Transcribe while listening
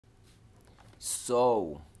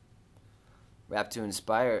So, Rap to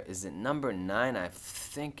Inspire, is it number 9? I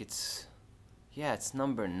think it's, yeah, it's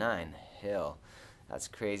number 9. Hell, that's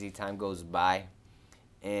crazy. Time goes by.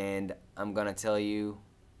 And I'm gonna tell you,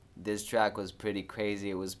 this track was pretty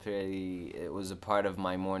crazy. It was a part of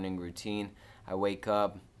my morning routine. I wake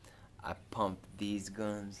up, I pump these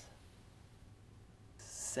guns.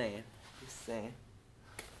 Just saying.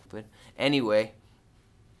 But anyway,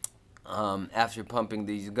 after pumping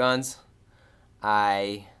these guns,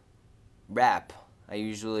 I rap. I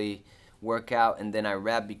usually work out and then I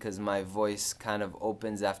rap because my voice kind of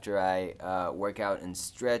opens after I work out and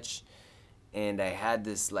stretch. And I had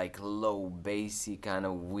this like low bassy kind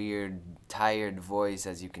of weird tired voice,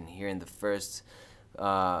 as you can hear in the first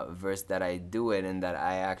verse that I do it and that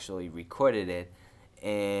I actually recorded it,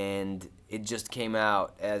 and it just came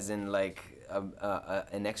out as in like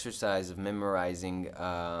an exercise of memorizing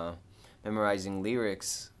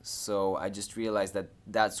lyrics. So I just realized that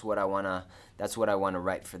that's what I wanna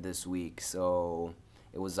write for this week. So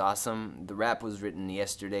it was awesome. The rap was written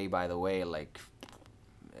yesterday, by the way. Like,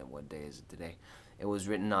 what day is it today? It was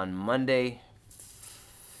written on Monday,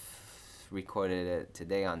 recorded it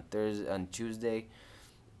today on Tuesday,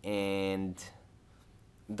 and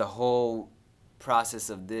the whole process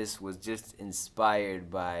of this was just inspired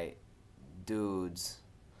by dudes.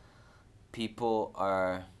 People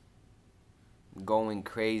are going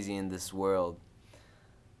crazy in this world.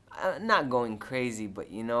 Not going crazy, but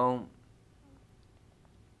you know,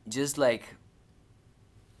 just like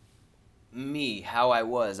me, how I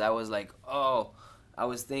was like, oh, I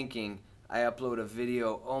was thinking, I upload a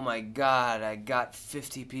video, oh my god, I got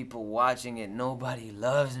 50 people watching it, nobody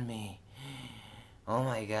loves me, oh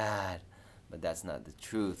my god. But that's not the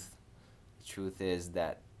truth. The truth is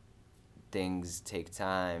that things take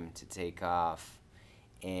time to take off,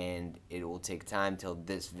 and it will take time till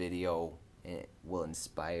this video will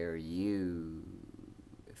inspire you.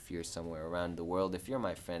 If you're somewhere around the world, if you're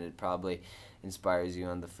my friend, it probably inspires you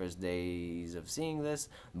on the first days of seeing this.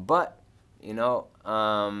 But you know,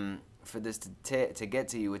 for this to get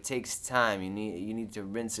to you, it takes time. You need to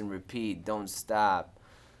rinse and repeat. Don't stop.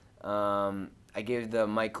 I gave the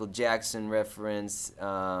Michael Jackson reference.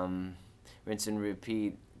 Rinse and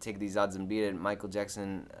repeat. Take these odds and beat it. Michael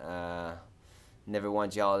Jackson never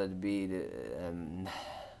wanted y'all to be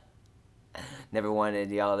never wanted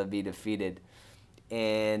y'all to be defeated.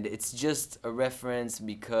 And it's just a reference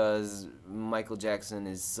because Michael Jackson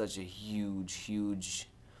is such a huge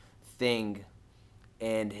thing,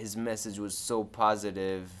 and his message was so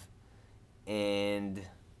positive. And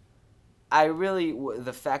I really,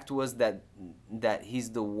 the fact was that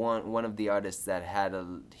he's the one of the artists that had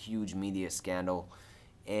a huge media scandal.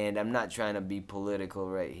 And I'm not trying to be political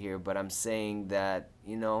right here, but I'm saying that,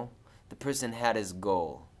 you know, the person had his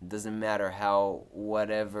goal. It doesn't matter how,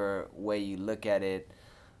 whatever way you look at it,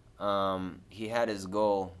 he had his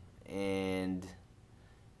goal, and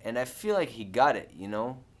I feel like he got it, you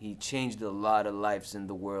know? He changed a lot of lives in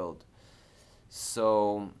the world.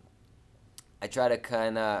 So I try to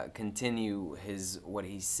kind of continue what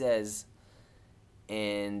he says,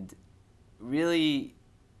 and really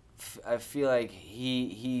I feel like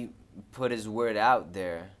he put his word out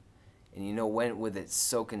there, and you know, went with it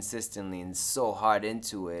so consistently and so hard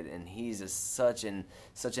into it, and he's such an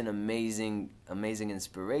amazing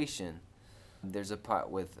inspiration. There's a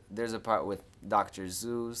part with Dr.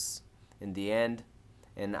 Zeus in the end,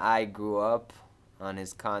 and I grew up on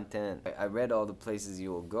his content. I read All the Places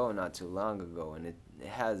You Will Go not too long ago, and it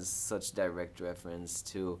has such direct reference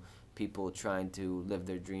to people trying to live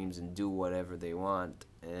their dreams and do whatever they want,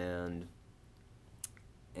 and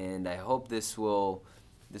I hope this will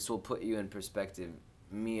put you in perspective.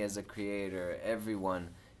 Me as a creator, everyone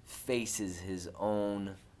faces his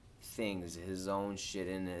own things, his own shit,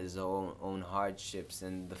 and his own hardships,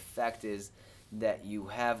 and the fact is that you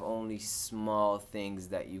have only small things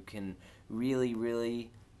that you can really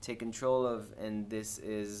take control of, and this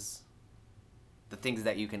is the things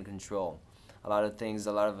that you can control. A lot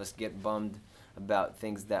of us get bummed about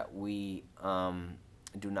things that we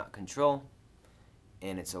do not control,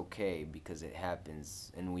 and it's okay because it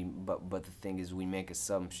happens. And but the thing is, we make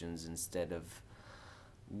assumptions instead of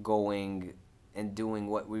going and doing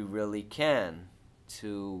what we really can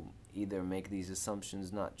to either make these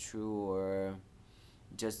assumptions not true or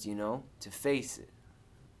just, you know, to face it.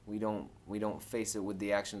 We don't face it with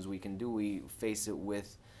the actions we can do. We face it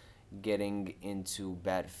with getting into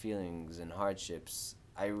bad feelings and hardships.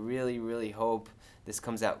 I really hope this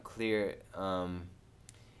comes out clear, and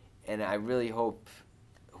I really hope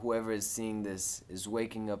whoever is seeing this is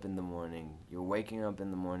waking up in the morning. You're waking up in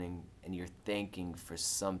the morning and you're thanking for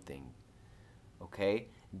something. Okay?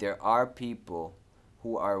 There are people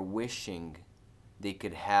who are wishing they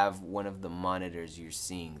could have one of the monitors you're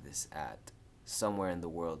seeing this at somewhere in the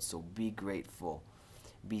world. So be grateful.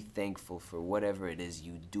 Be thankful for whatever it is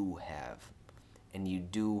you do have and you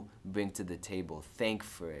do bring to the table. Thank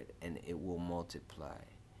for it, and it will multiply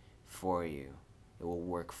for you. It will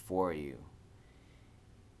work for you.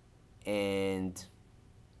 And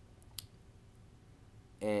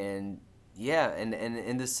yeah, and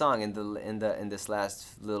in the song, in this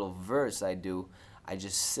last little verse I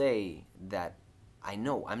just say that I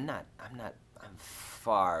know I'm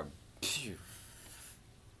far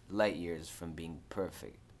light years from being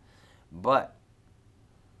perfect, but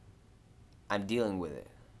I'm dealing with it.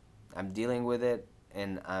 I'm dealing with it,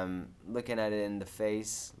 and I'm looking at it in the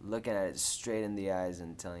face, looking at it straight in the eyes,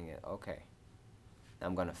 and telling it, okay,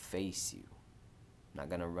 I'm gonna face you. I'm not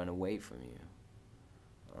gonna run away from you.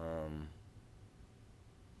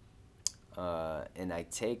 And I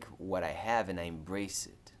take what I have and I embrace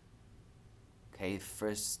it. Okay,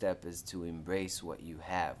 first step is to embrace what you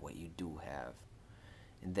have, what you do have,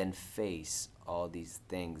 and then face all these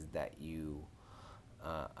things that you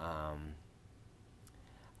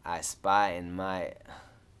I spy in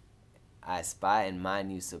my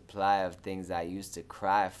new supply of things I used to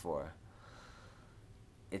cry for.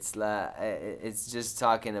 It's like it's just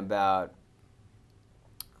talking about.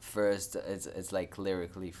 First, it's like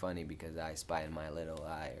lyrically funny because I spy in my little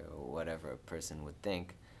eye, or whatever a person would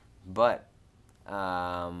think, but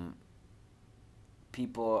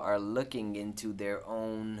people are looking into their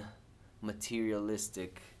own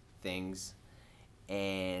materialistic things,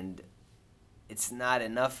 and it's not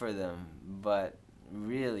enough for them. But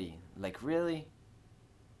really, like really.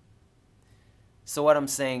 So what I'm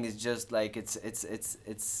saying is just like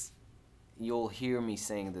it's. You'll hear me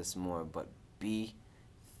saying this more, but be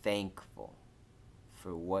thankful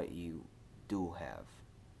for what you do have,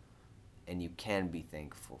 and you can be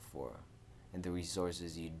thankful for, and the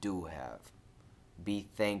resources you do have. Be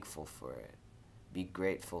thankful for it. Be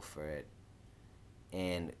grateful for it.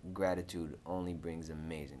 And gratitude only brings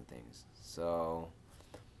amazing things. So,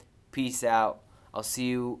 peace out. I'll see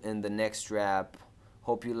you in the next rap.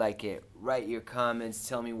 Hope you like it. Write your comments.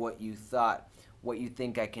 Tell me what you thought, what you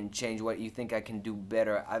think I can change, what you think I can do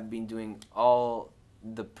better. I've been doing all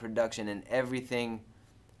the production and everything.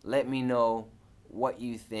 Let me know what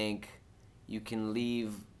you think. You can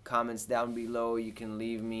leave comments down below. You can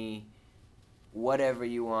leave me whatever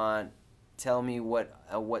you want. Tell me what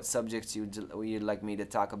subjects you'd like me to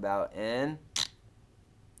talk about, and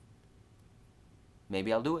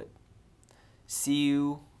maybe I'll do it. See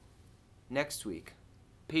you next week.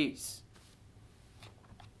 Peace.